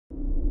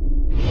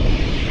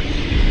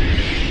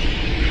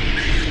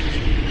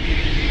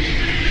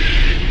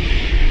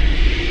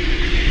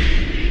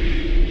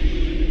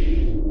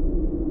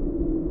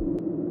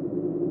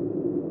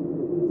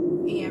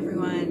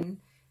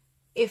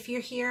If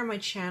you're here on my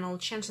channel,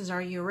 chances are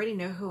you already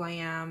know who I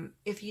am.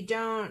 If you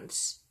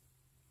don't,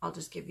 I'll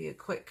just give you a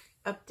quick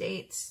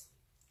update,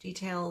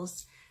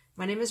 details.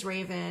 My name is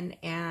Raven,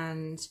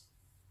 and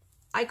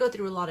I go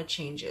through a lot of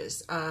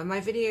changes. My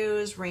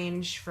videos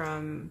range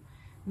from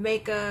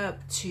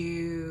makeup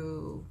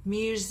to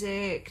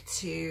music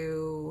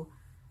to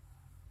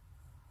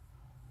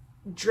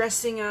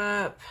dressing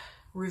up,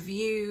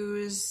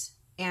 reviews,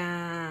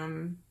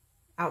 and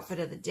outfit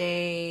of the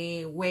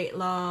day, weight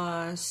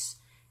loss,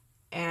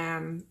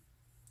 and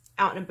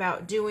out and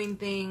about doing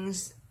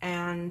things,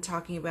 and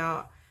talking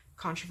about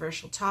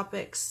controversial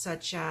topics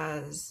such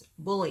as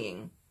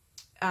bullying.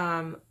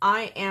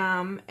 I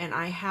am, and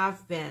I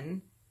have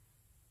been,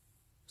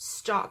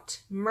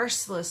 stalked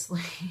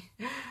mercilessly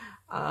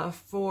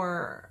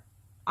for,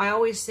 I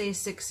always say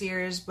 6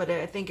 years, but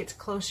I think it's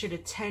closer to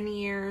 10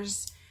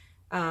 years.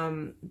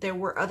 There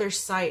were other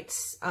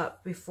sites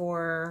up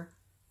before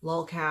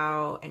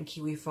Lolcow and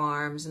Kiwi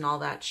Farms and all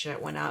that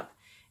shit went up.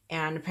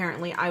 And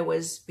apparently I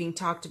was being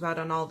talked about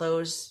on all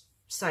those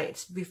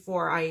sites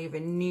before I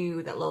even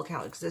knew that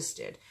Lolcow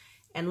existed.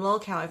 And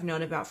Lolcow I've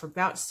known about for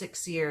about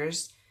 6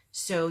 years.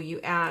 So you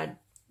add,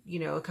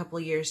 a couple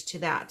of years to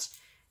that.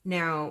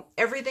 Now,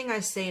 everything I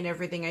say and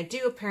everything I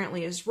do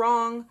apparently is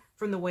wrong,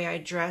 from the way I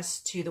dress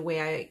to the way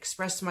I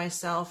express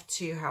myself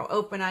to how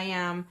open I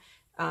am.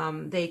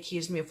 They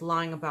accuse me of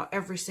lying about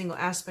every single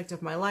aspect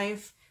of my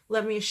life.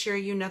 Let me assure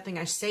you, nothing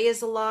I say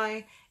is a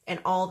lie, and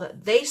all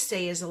that they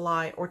say is a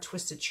lie or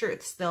twisted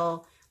truths.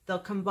 They'll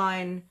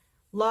combine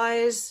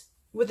lies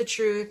with the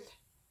truth,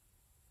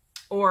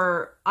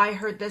 or I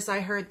heard this, I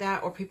heard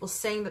that, or people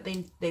saying that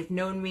they've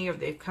known me, or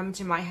they've come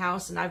to my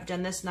house and I've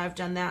done this and I've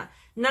done that.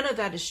 None of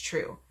that is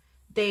true.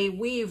 They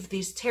weave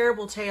these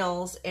terrible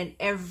tales and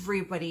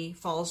everybody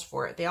falls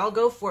for it. They all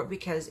go for it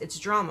because it's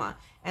drama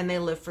and they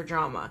live for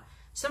drama.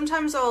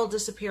 Sometimes I'll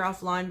disappear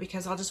offline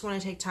because I'll just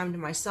want to take time to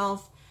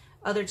myself.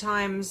 Other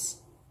times,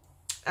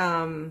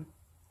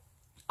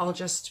 I'll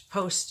just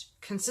post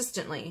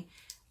consistently.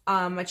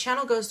 My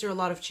channel goes through a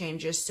lot of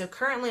changes, so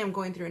currently I'm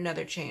going through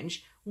another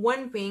change.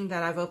 One being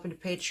that I've opened a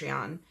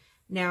Patreon.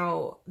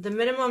 Now, the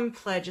minimum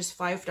pledge is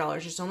 $5.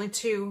 There's only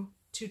two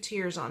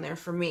tiers on there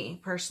for me,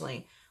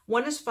 personally.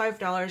 One is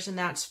 $5, and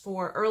that's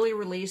for early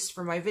release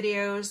for my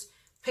videos,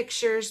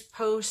 pictures,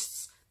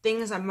 posts,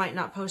 things I might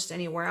not post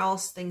anywhere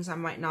else, things I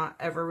might not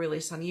ever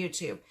release on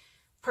YouTube.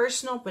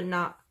 Personal, but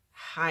not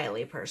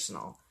highly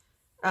personal.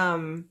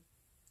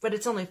 But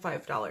it's only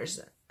 $5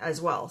 as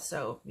well,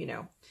 so,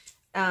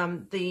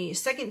 The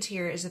second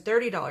tier is a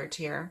 $30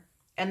 tier,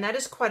 and that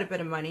is quite a bit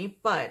of money,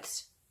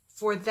 but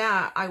for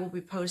that, I will be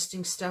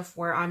posting stuff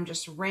where I'm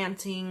just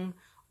ranting,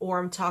 or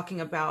I'm talking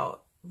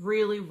about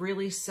really,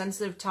 really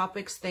sensitive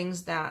topics,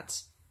 things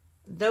that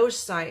those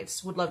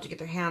sites would love to get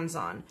their hands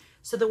on.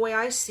 So the way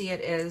I see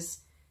it is,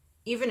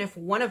 even if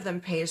one of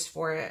them pays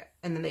for it,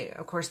 and then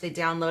of course they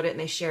download it and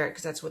they share it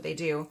because that's what they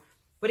do.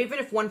 But even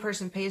if one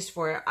person pays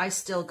for it, I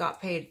still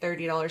got paid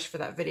 $30 for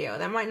that video.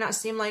 That might not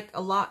seem like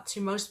a lot to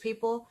most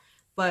people,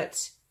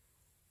 but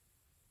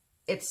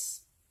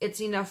it's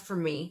enough for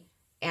me.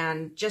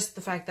 And just the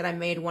fact that I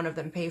made one of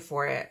them pay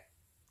for it,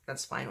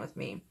 that's fine with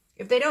me.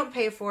 If they don't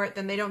pay for it,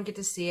 then they don't get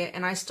to see it,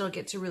 and I still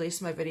get to release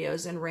my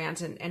videos and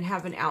rant and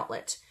have an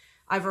outlet.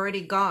 I've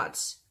already got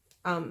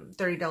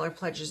 $30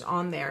 pledges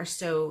on there,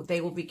 so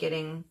they will be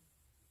getting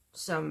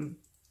some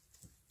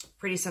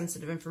pretty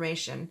sensitive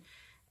information.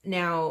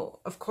 Now,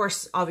 of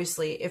course,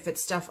 obviously, if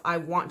it's stuff I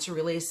want to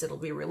release, it'll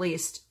be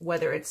released,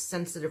 whether it's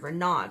sensitive or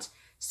not.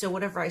 So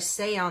whatever I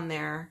say on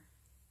there,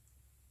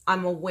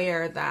 I'm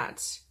aware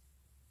that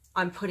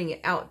I'm putting it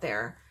out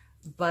there.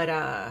 But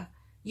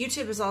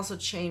YouTube has also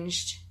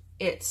changed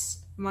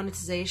its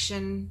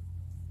monetization,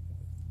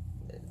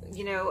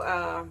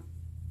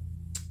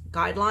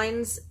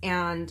 guidelines,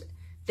 and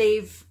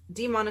they've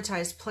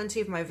demonetized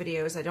plenty of my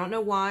videos. I don't know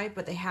why,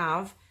 but they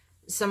have.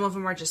 Some of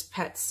them are just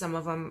pets. Some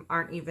of them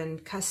aren't even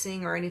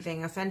cussing or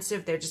anything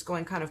offensive. They're just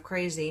going kind of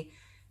crazy.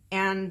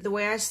 And the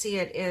way I see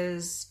it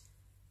is,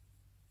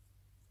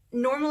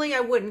 normally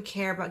I wouldn't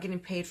care about getting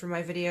paid for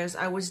my videos.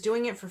 I was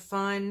doing it for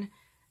fun.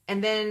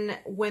 And then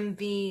when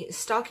the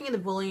stalking and the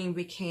bullying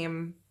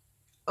became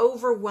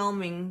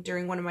overwhelming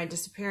during one of my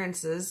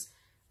disappearances,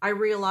 I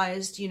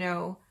realized,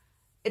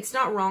 it's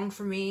not wrong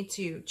for me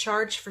to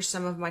charge for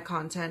some of my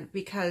content,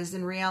 because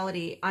in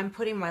reality, I'm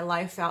putting my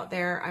life out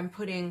there. I'm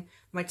putting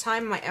my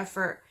time, my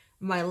effort,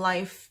 my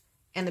life,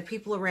 and the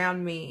people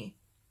around me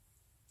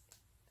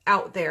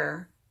out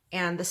there,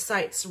 and the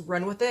sites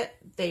run with it.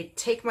 They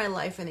take my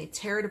life and they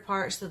tear it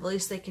apart, so the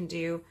least they can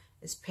do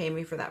is pay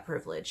me for that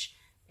privilege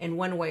in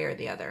one way or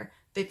the other.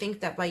 They think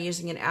that by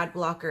using an ad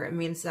blocker, it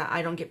means that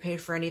I don't get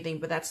paid for anything,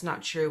 but that's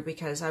not true,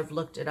 because I've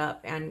looked it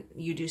up and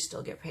you do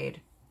still get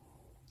paid.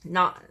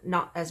 Not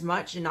as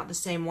much and not the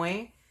same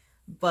way,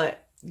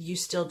 but you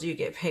still do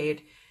get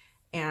paid.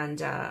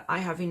 And I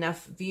have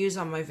enough views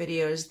on my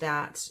videos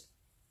that,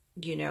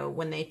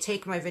 when they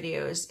take my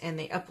videos and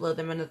they upload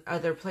them in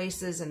other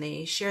places and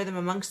they share them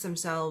amongst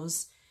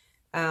themselves,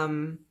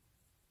 the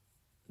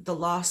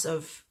loss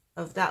of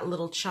that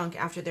little chunk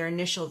after their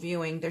initial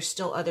viewing, there's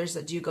still others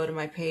that do go to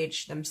my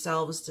page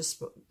themselves to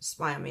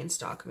spy on me and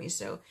stalk me.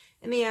 So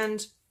in the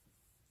end,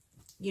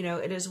 you know,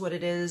 it is what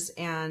it is,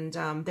 and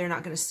they're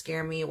not going to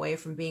scare me away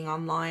from being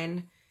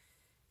online.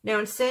 Now,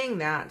 in saying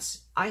that,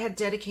 I had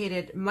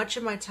dedicated much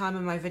of my time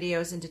in my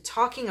videos into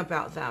talking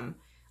about them.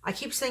 I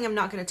keep saying I'm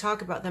not going to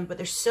talk about them, but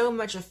there's so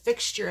much a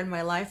fixture in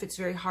my life, it's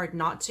very hard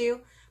not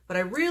to. But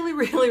I really,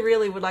 really,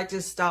 really would like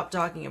to stop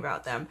talking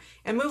about them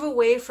and move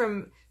away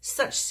from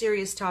such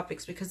serious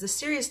topics, because the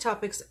serious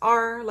topics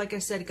are, like I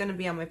said, going to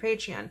be on my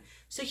Patreon.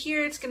 So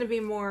here it's going to be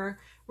more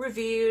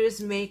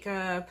reviews,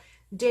 makeup,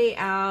 day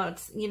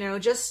out, you know,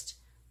 just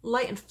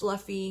light and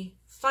fluffy,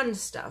 fun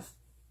stuff.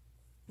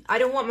 I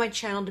don't want my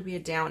channel to be a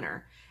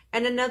downer.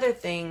 And another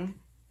thing,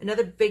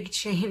 another big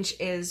change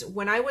is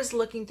when I was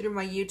looking through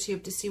my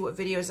YouTube to see what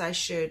videos I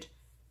should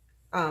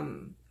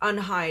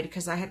unhide,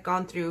 because I had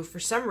gone through for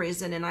some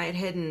reason and I had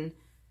hidden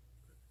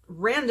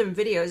random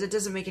videos. It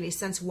doesn't make any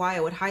sense why I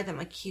would hide them,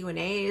 like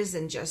Q&As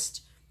and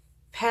just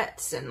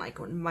pets and like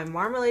when my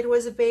Marmalade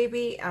was a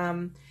baby.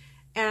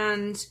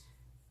 And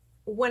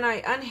when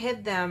I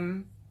unhid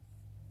them,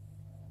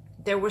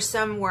 there were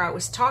some where I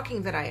was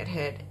talking that I had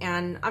hid,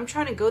 and I'm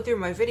trying to go through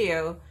my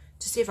video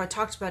to see if I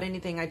talked about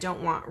anything I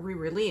don't want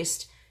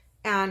re-released.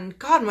 And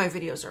God, my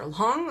videos are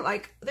long.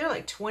 Like, they're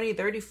like 20,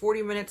 30,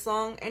 40 minutes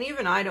long, and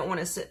even I don't want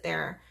to sit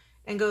there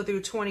and go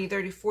through 20,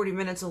 30, 40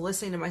 minutes of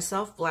listening to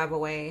myself blab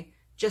away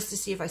just to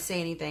see if I say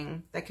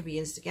anything that could be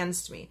used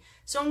against me.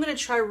 So I'm going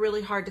to try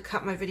really hard to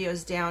cut my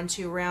videos down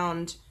to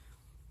around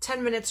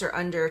 10 minutes or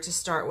under to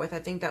start with. I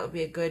think that would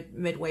be a good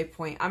midway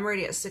point. I'm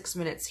already at 6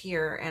 minutes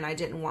here, and I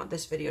didn't want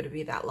this video to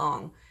be that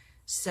long.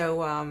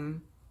 So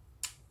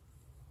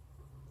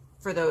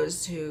for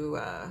those who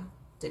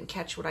didn't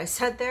catch what I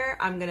said there,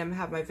 I'm going to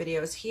have my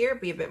videos here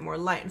be a bit more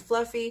light and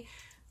fluffy,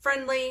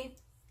 friendly,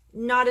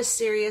 not as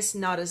serious,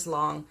 not as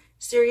long.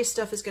 Serious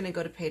stuff is going to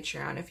go to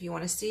Patreon. If you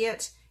want to see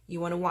it,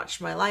 you want to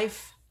watch my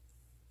life,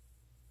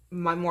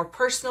 my more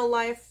personal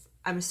life,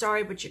 I'm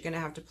sorry, but you're going to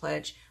have to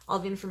pledge. All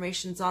the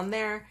information's on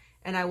there,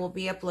 and I will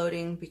be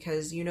uploading,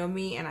 because you know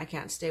me and I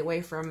can't stay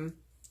away from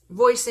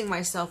voicing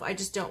myself. I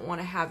just don't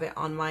want to have it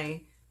on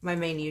my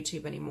main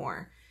YouTube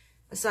anymore.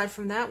 Aside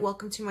from that,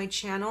 welcome to my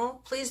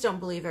channel. Please don't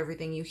believe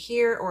everything you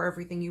hear or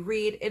everything you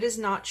read. It is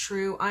not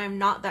true. I am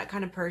not that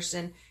kind of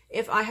person.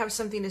 If I have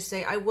something to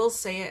say, I will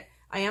say it.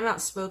 I am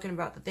outspoken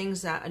about the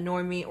things that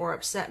annoy me or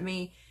upset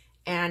me,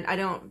 and I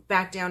don't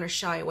back down or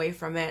shy away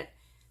from it.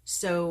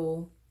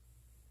 So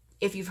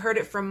if you've heard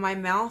it from my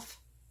mouth,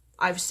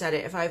 I've said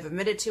it. If I've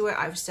admitted to it,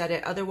 I've said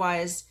it.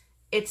 Otherwise,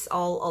 it's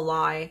all a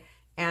lie.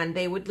 And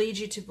they would lead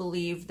you to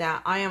believe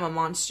that I am a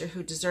monster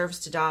who deserves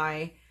to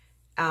die,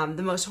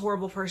 the most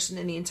horrible person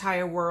in the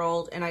entire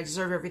world, and I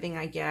deserve everything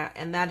I get.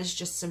 And that is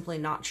just simply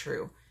not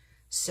true.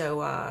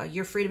 So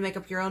you're free to make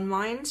up your own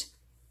mind.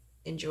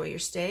 Enjoy your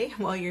stay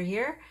while you're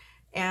here.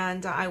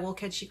 And I will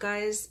catch you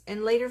guys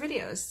in later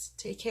videos.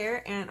 Take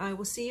care, and I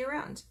will see you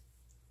around.